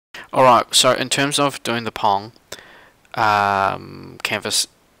Alright, so in terms of doing the Pong, Canvas,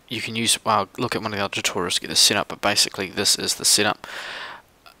 you can use, well, look at one of the other tutorials to get this set up, but basically this is the setup.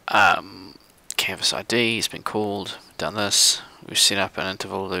 Canvas ID has been called, done this, we've set up an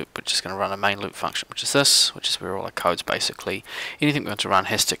interval loop which is going to run a main loop function, which is this, which is where all our code's basically, anything we want to run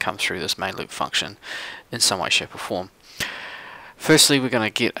has to come through this main loop function in some way, shape or form. Firstly, we're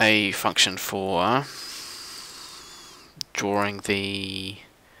going to get a function for drawing the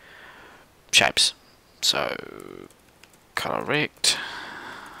shapes. So color rect.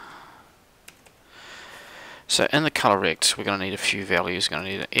 So in the color rect, we're going to need a few values. We're going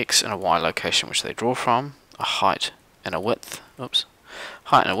to need an X and a Y location which they draw from, a height and a width. Oops,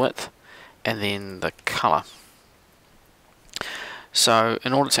 height and a width, and then the color. So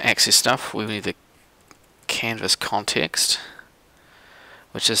in order to access stuff, we need the canvas context,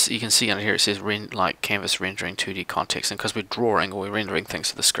 which is, you can see under here it says like canvas rendering 2D context, and because we're drawing or we're rendering things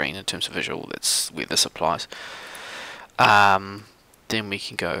to the screen in terms of visual, that's where this applies. Then we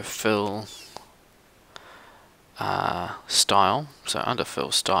can go fill style. So under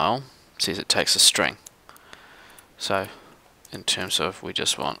fill style, it says it takes a string. So in terms of, we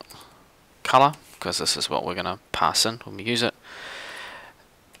just want color, because this is what we're going to pass in when we use it,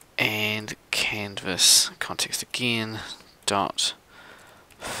 and canvas context again dot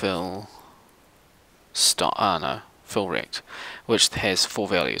fill fill rect, which has 4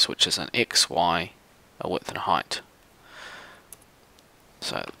 values, which is an X, Y, a width and a height.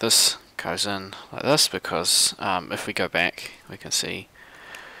 So this goes in like this, because if we go back we can see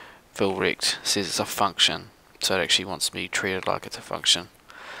fill rect says it's a function, so it actually wants to be treated like it's a function.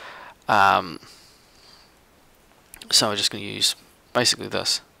 So we're just going to use basically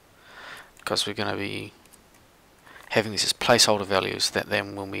this, because we're going to be having these as placeholder values that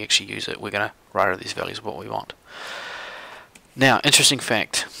then when we actually use it, we're going to write out these values of what we want. Now, interesting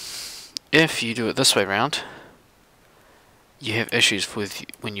fact, if you do it this way around, you have issues with,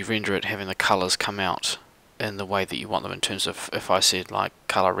 when you render it, having the colors come out in the way that you want them, in terms of, if I said like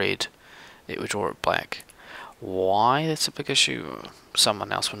color red, it would draw it black. Why that's a big issue,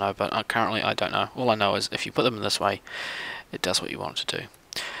 someone else will know, but currently I don't know. All I know is if you put them in this way, it does what you want it to do.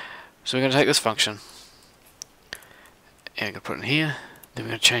 So we're going to take this function and we're going to put it in here. Then we're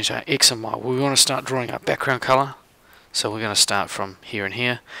going to change our X and Y. We want to start drawing our background color, so we're going to start from here and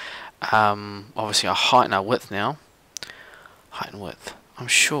here. Obviously our height and our width now. Height and width. I'm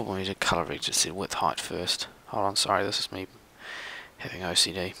sure when we did color rect it said width height first. Hold on, sorry, this is me having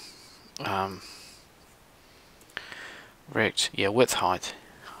OCD. Rect, yeah, width height.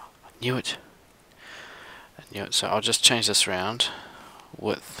 I knew it. So I'll just change this around.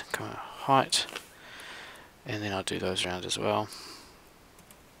 Width, height, and then I'll do those around as well.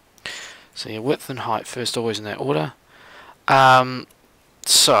 So yeah, width and height first, always in that order.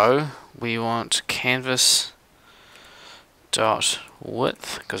 So we want canvas dot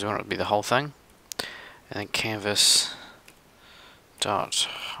width, because we want it to be the whole thing, and then canvas dot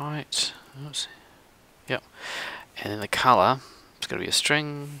height. Oops. Yep. And then the color, it's going to be a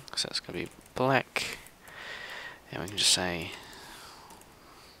string, so it's going to be black, and we can just say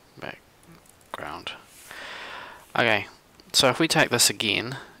background. Okay, so if we take this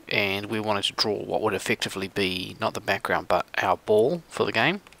again and we wanted to draw what would effectively be not the background but our ball for the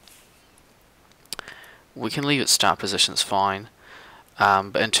game, we can leave its start position, it's fine,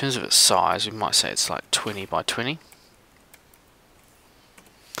 but in terms of its size we might say it's like 20 by 20,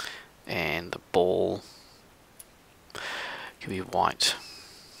 and the ball can be white.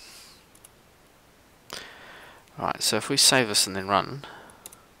 Alright, so if we save this and then run,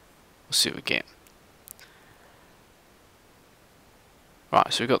 we'll see what we get.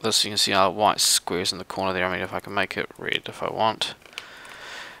 Right, so we've got this, you can see our white squares in the corner there. I mean, if I can make it red if I want,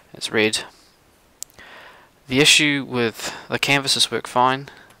 it's red. The issue with the canvases work fine.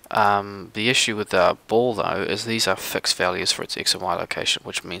 The issue with the ball though is these are fixed values for its X and Y location,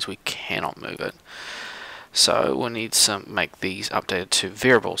 which means we cannot move it. So we'll need to make these updated to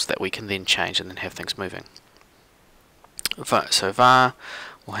variables that we can then change and then have things moving. So var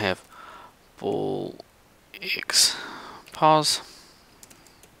will have ball X pos,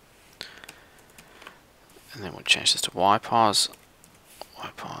 and then we'll change this to Y pos,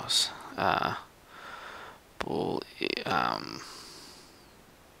 ball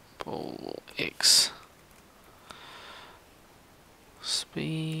X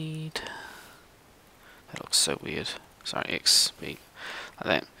speed. That looks so weird. Sorry, X speed,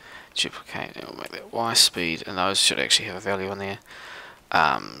 like that. Duplicate, and we'll make that Y speed, and those should actually have a value on there.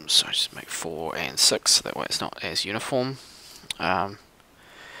 So just make 4 and 6, so that way it's not as uniform. Then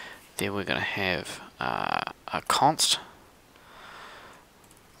we're going to have a const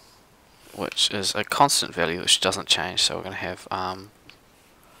which is a constant value which doesn't change. So we're going to have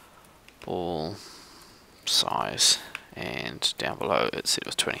ball size, and down below it said it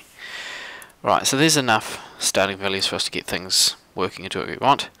was 20. Right, so there's enough starting values for us to get things working and do what we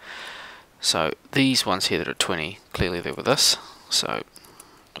want. So these ones here that are 20, clearly they're with us. So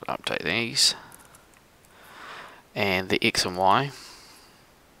I'll update these. And the X and Y.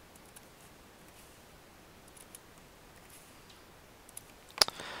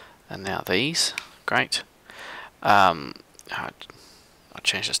 And now these, great. I'll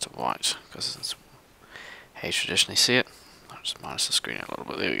change this to white because it's how you traditionally see it. I'll just minus the screen a little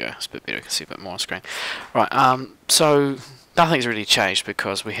bit. There we go. It's a bit better. You can see a bit more on screen. Right. So nothing's really changed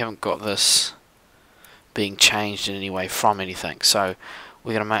because we haven't got this being changed in any way from anything. So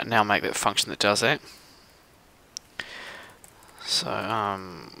we're going to now make that function that does that. So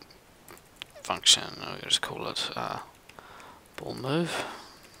function. We're going to just call it ball move.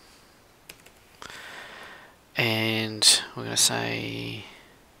 And we're going to say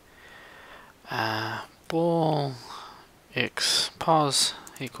ball x pos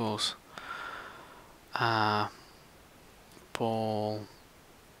equals ball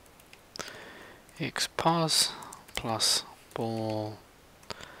x pos plus ball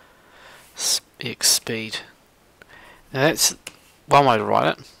x speed. Now that's one way to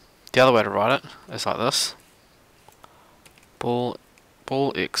write it. The other way to write it is like this: ball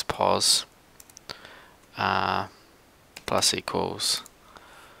x pos plus equals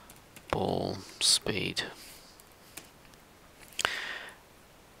ball speed.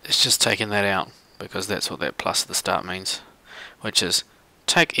 It's just taking that out because that's what that plus at the start means, which is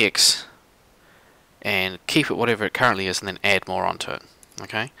take x and keep it whatever it currently is and then add more onto it.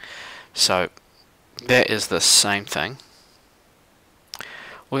 Okay, so that is the same thing.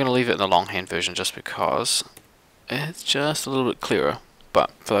 We're going to leave it in the longhand version just because it's just a little bit clearer,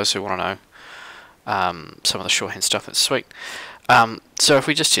 but for those who want to know some of the shorthand stuff, it's sweet. So if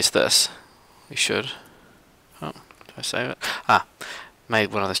we just test this, we should. Oh, did I save it?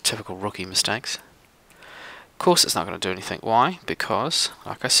 Made one of those typical rookie mistakes. Of course, it's not going to do anything. Why? Because,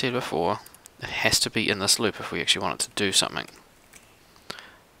 like I said before, it has to be in this loop if we actually want it to do something.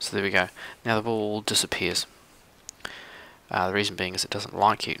 So there we go. Now the ball disappears. The reason being is it doesn't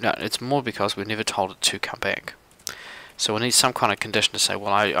like you. No, it's more because we've never told it to come back. So we need some kind of condition to say,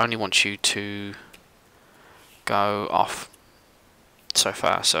 well, I only want you to go off so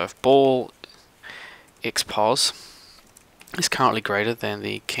far. So if ball x pos is currently greater than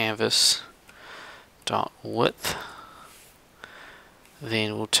the canvas dot width,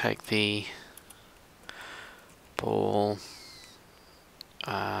 then we'll take the ball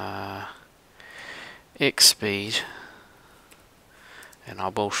x speed, and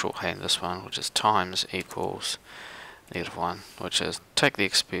I'll ball shorthand this one, which is times equals -1, which is take the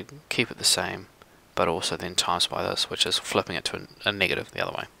x speed, keep it the same, but also then times by this, which is flipping it to a negative the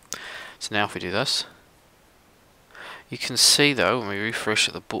other way. So now if we do this, you can see though when we refresh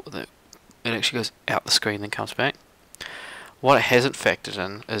the ball that it actually goes out the screen then comes back. What it hasn't factored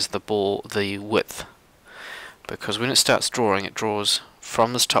in is the width, because when it starts drawing, it draws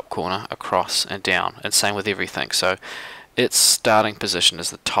from this top corner across and down, and same with everything. So its starting position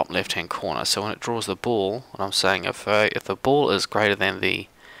is the top left hand corner. So when it draws the ball, and I'm saying if the ball is greater than the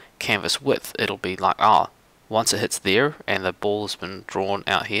canvas width, it'll be like, once it hits there and the ball has been drawn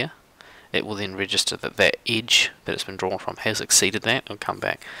out here, it will then register that that edge that it's been drawn from has exceeded that and come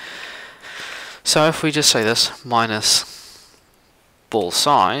back. So if we just say this minus ball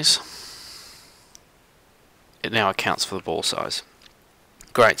size, it now accounts for the ball size.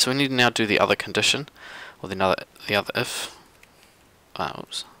 Great, so we need to now do the other condition, or the other if.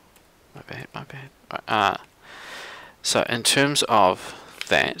 Oops, my bad. Right, so in terms of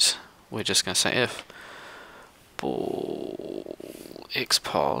that, we're just going to say if ball x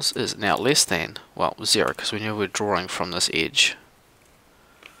pos is now less than, well, 0, because we know we're drawing from this edge.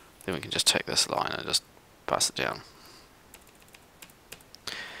 Then we can just take this line and just pass it down.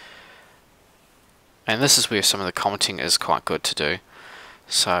 And this is where some of the commenting is quite good to do.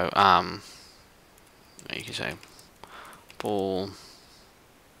 So you can say ball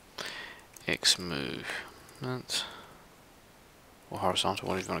x movement, or horizontal,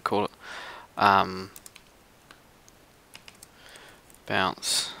 whatever you want to call it.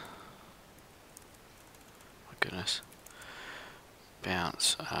 Bounce. My goodness.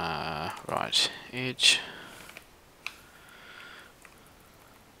 Bounce. Right edge.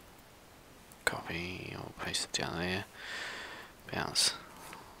 Copy. I'll paste it down there. Bounce.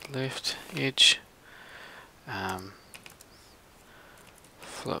 Left edge.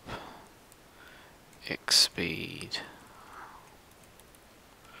 Flip. X speed.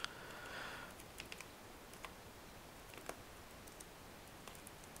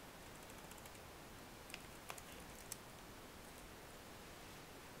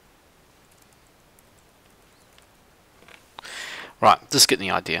 Right, just getting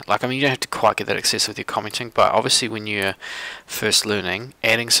the idea. Like, I mean, you don't have to quite get that excessive with your commenting, but obviously when you're first learning,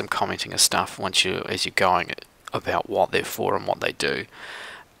 adding some commenting and stuff as you're going about what they're for and what they do,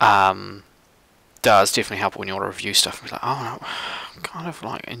 does definitely help when you want to review stuff and be like, oh no, kind of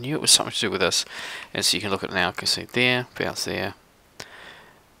like, I knew it was something to do with this. And so you can look at it now, you can see there, bounce there,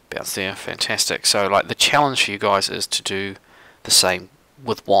 bounce there, fantastic. So like the challenge for you guys is to do the same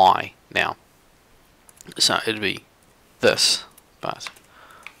with Y now. So it'd be this, but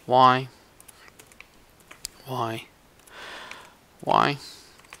Y, Y, Y.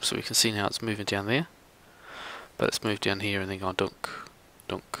 So we can see now it's moving down there, but it's moved down here and then gone dunk,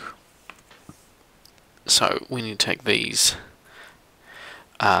 dunk. So we need to take these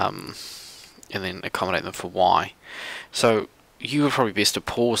and then accommodate them for Y. So you would probably best to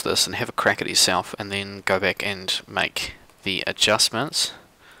pause this and have a crack at it yourself and then go back and make the adjustments.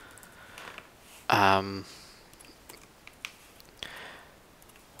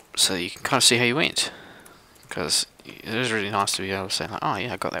 So you can kind of see how you went, because it is really nice to be able to say like, oh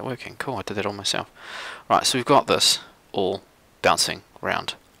yeah, I got that working, cool, I did that all myself. Right, so we've got this all bouncing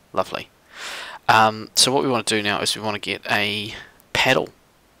around, lovely. So what we want to do now is we want to get a paddle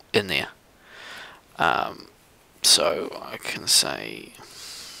in there. So I can say,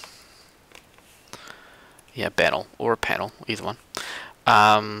 yeah, battle or a paddle, either one.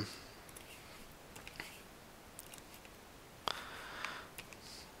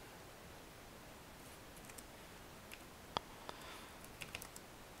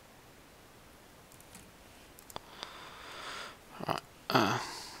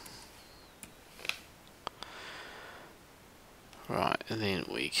 Right, and then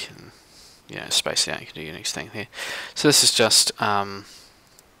we can, space it out. You can do your next thing here. So this is just right.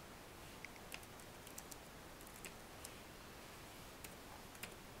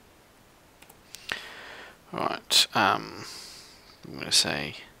 I'm going to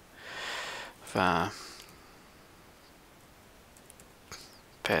say var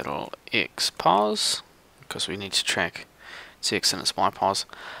paddle x pos, because we need to track its x and its y pos.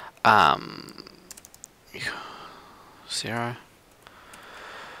 0.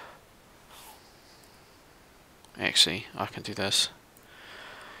 Actually, I can do this.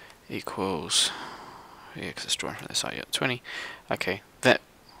 Equals x is drawn from the side. 20. Okay,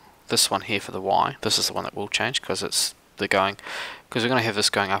 this one here for the y. This is the one that will change because it's we're going to have this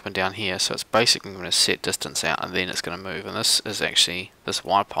going up and down here. So it's basically going to set distance out and then it's going to move. And this is actually this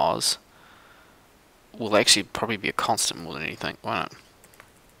y pos will actually probably be a constant more than anything, won't it?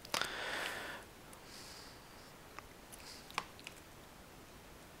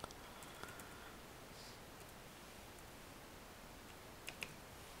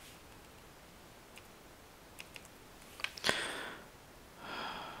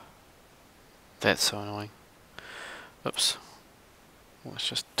 That's so annoying. Oops. Let's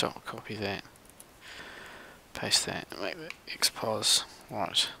just double copy that. Paste that and make that xpos.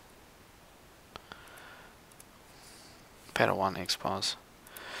 Right. Paddle 1 xpos.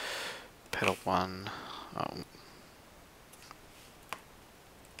 Paddle 1.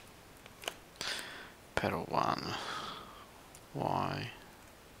 Paddle 1 y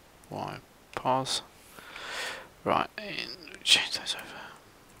pos. Right, and change those over.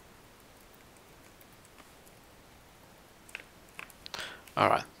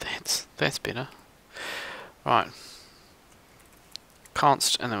 Alright, that's better. Right.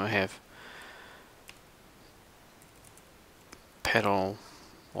 Const, and then we have paddle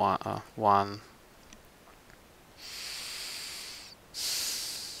 1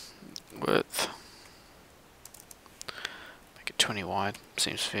 width. Make it 20 wide,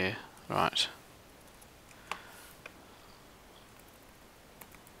 seems fair. Right.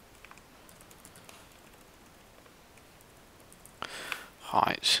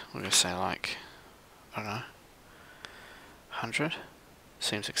 Height, we're going to say like, I don't know, 100?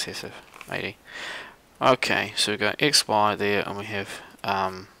 Seems excessive. 80. Okay, so we go X, Y there, and we have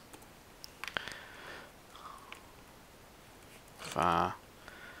var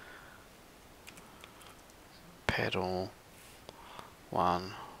paddle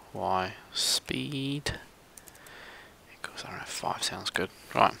 1 Y speed equals, I don't know, 5 sounds good.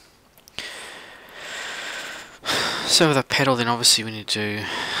 Right. So with a paddle, then obviously we need to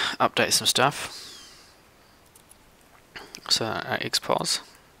update some stuff. So our x pos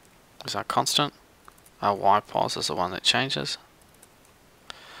is our constant. Our y pos is the one that changes.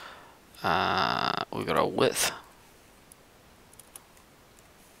 We've got a width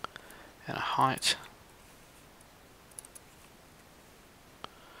and a height.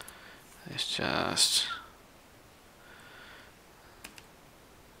 It's just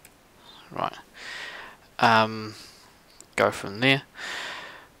right. go from there.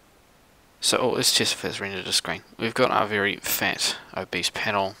 So it's just first rendered a screen. We've got our very fat, obese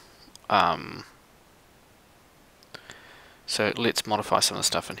panel. So let's modify some of the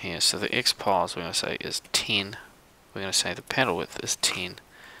stuff in here. So the XPOS we're going to say is 10. We're going to say the panel width is 10.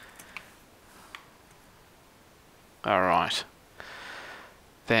 Alright.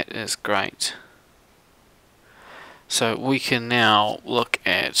 That is great. So we can now look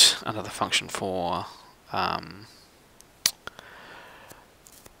at another function for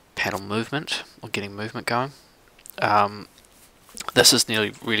panel movement, or getting movement going. This is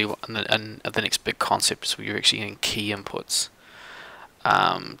nearly really what the next big concept is, where you're actually getting key inputs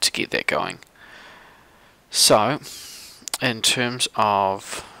to get that going. So in terms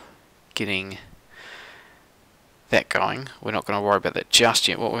of getting that going, we're not going to worry about that just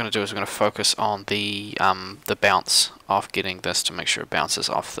yet. What we're going to do is we're going to focus on the bounce of getting this, to make sure it bounces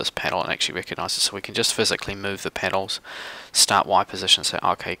off this panel and actually recognizes. So we can just physically move the panels, start Y position, say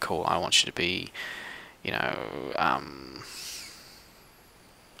okay cool, I want you to be, you know,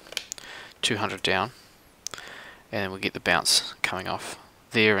 200 down, and then we get the bounce coming off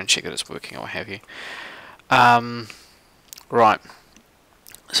there and check that it's working or what have you. Right,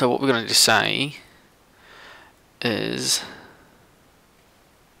 so what we're going to say is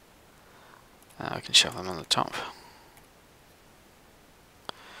I can shove them on the top.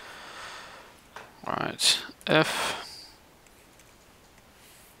 Right, if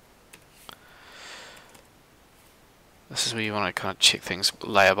this is where you want to kind of check things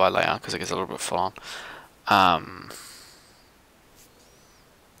layer by layer, because it gets a little bit full on.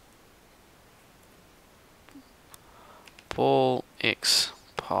 Ball X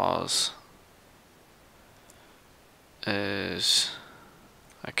pause is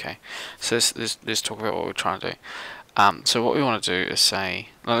okay. So let's talk about what we're trying to do. So what we want to do is say,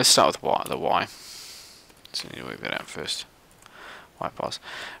 well, let's start with the Y. So we need to work that out first. Y pause.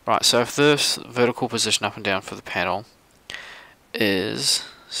 Right. So if this vertical position up and down for the panel is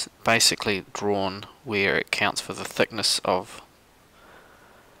basically drawn where it counts for the thickness of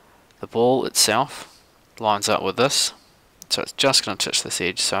the ball itself, lines up with this. So it's just going to touch this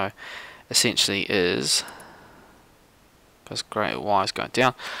edge. So essentially is, because Y is going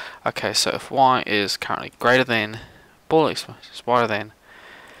down. Okay, so if Y is currently greater than, ball X is wider than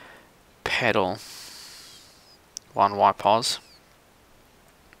paddle 1 Y pos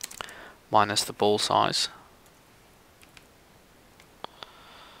minus the ball size,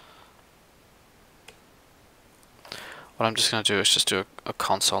 what I'm just going to do is just do a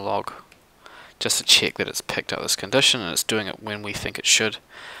console log, just to check that it's picked up this condition and it's doing it when we think it should.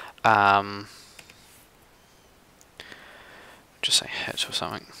 Just say hit or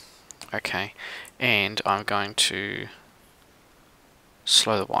something. Okay, and I'm going to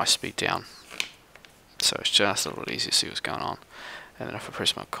slow the Y speed down, so it's just a little easier to see what's going on. And then if I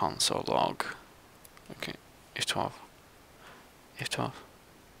press my console log, okay, F12, F12, so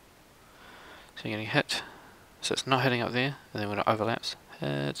you're getting hit. So it's not hitting up there, and then when it overlaps,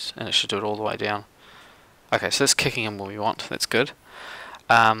 hits, and it should do it all the way down. Okay, so that's kicking in when we want, that's good.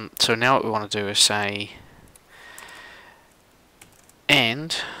 So now what we want to do is say,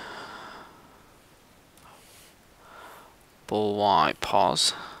 and ball Y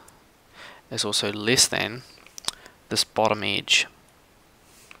pos is also less than this bottom edge,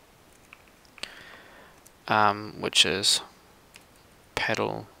 which is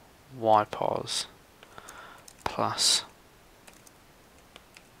paddle Y pos plus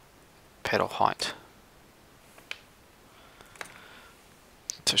paddle height.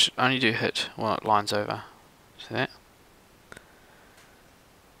 So it should only do hit while it lines over. See that?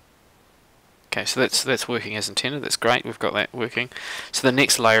 Okay, so that's working as intended. That's great. We've got that working. So the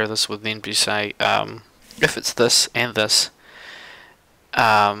next layer of this would then be, say, if it's this and this,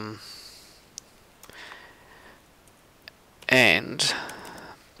 and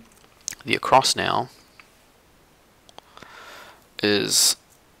the across now is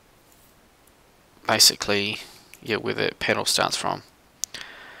basically, yeah, where the panel starts from.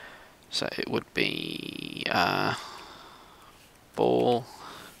 So it would be ball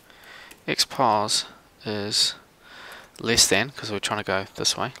X pos is less than, because we're trying to go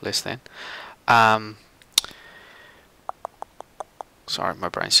this way, less than. Sorry, my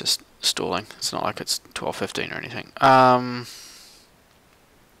brain's just stalling. It's not like it's 12:15 or anything.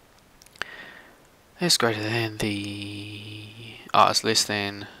 It's greater than the, it's less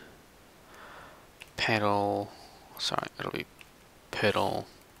than paddle, sorry, it'll be paddle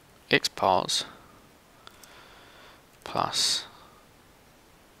X pos plus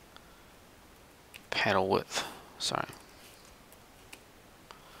paddle width, sorry.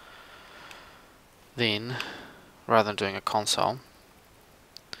 Then rather than doing a console,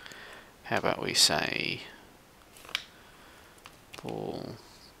 how about we say ball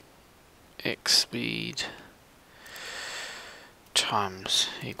x speed times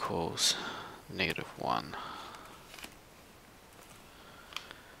equals -1.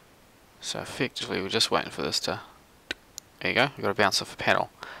 So effectively we're just waiting for this to, there you go, we've got a bounce off a pedal,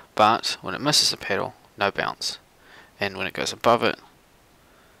 but when it misses a pedal, no bounce, and when it goes above it,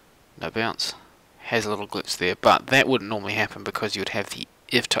 no bounce. Has a little glitch there, but that wouldn't normally happen because you would have the,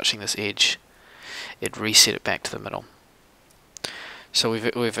 if touching this edge, it'd reset it back to the middle. So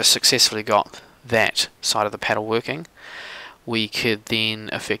we've successfully got that side of the paddle working. We could then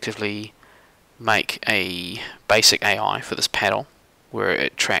effectively make a basic AI for this paddle where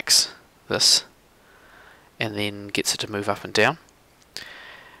it tracks this and then gets it to move up and down,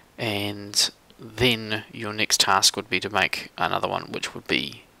 and then your next task would be to make another one, which would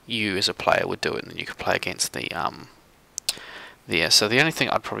be you as a player would do it, and then you could play against the there. So the only thing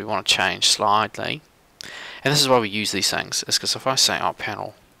I'd probably want to change slightly, and this is why we use these things, is because if I say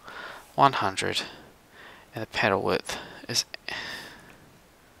paddle 100 and the paddle width is,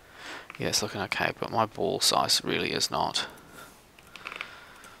 yeah, it's looking okay, but my ball size really is not.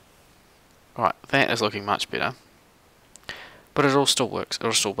 Right, that is looking much better, but it all still works, it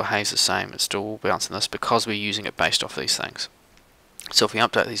all still behaves the same, it's still bouncing this because we're using it based off these things. So if we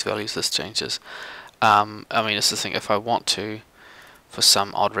update these values, this changes. I mean, it's the thing, if I want to, for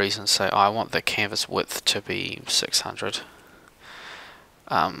some odd reason, say I want the canvas width to be 600,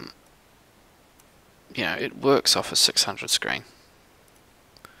 you know, it works off a 600 screen.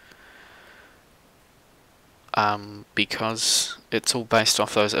 Because it's all based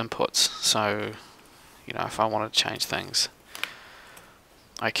off those inputs. So, you know, if I want to change things,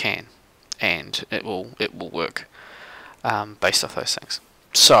 I can, and it will work based off those things.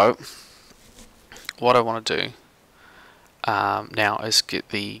 So, what I want to do now is get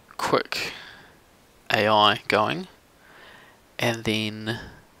the quick AI going, and then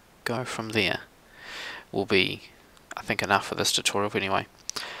go from there. Will be, I think, enough for this tutorial anyway.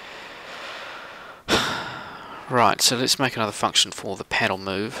 Right, so let's make another function for the paddle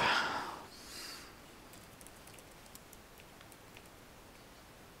move.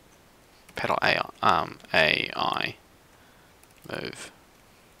 Paddle AI move.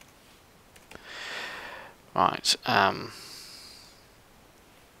 Right,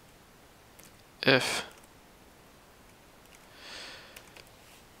 if,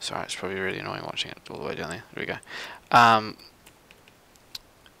 sorry, it's probably really annoying watching it all the way down there. There we go.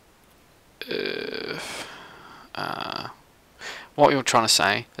 If what you're trying to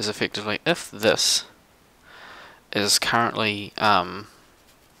say is effectively, if this is currently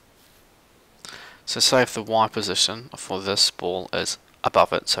so say if the Y position for this ball is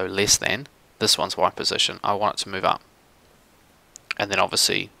above it, so less than this one's Y position, I want it to move up, and then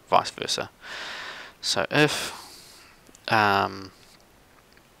obviously vice versa. So if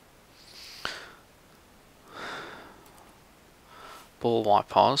ball Y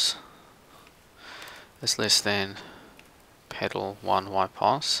pos is less than pedal 1 Y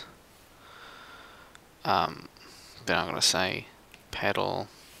pos, then I'm going to say pedal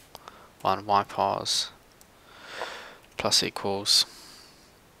 1 Y pos plus equals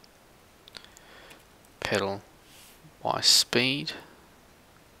pedal Y speed,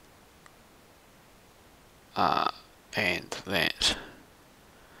 and that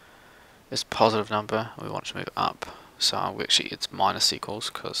is positive number, we want to move up, so actually it's minus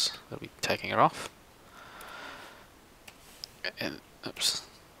equals because they'll be taking it off. And oops,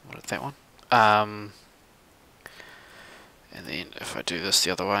 what is that one? And then if I do this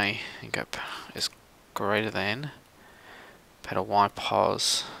the other way and go is greater than pedal Y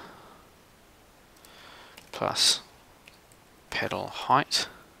pos plus pedal height,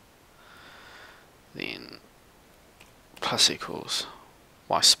 then plus equals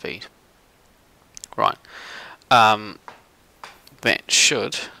Y speed. Right. That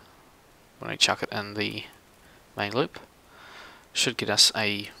should, when I chuck it in the main loop, should get us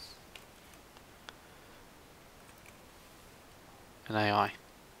an AI,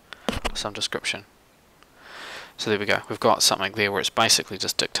 some description. So there we go, we've got something there where it's basically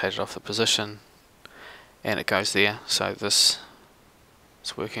just dictated off the position and it goes there. So this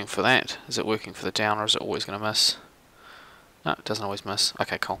is working for that. Is it working for the down, or is it always going to miss? No, it doesn't always miss.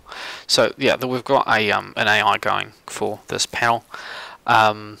 Okay, cool. So yeah, we've got a an AI going for this panel.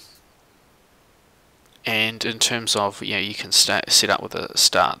 And in terms of, you know, you can set up with a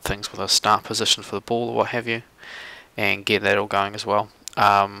start position for the ball or what have you, and get that all going as well.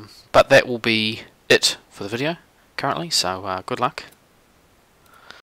 But that will be it for the video currently, so good luck.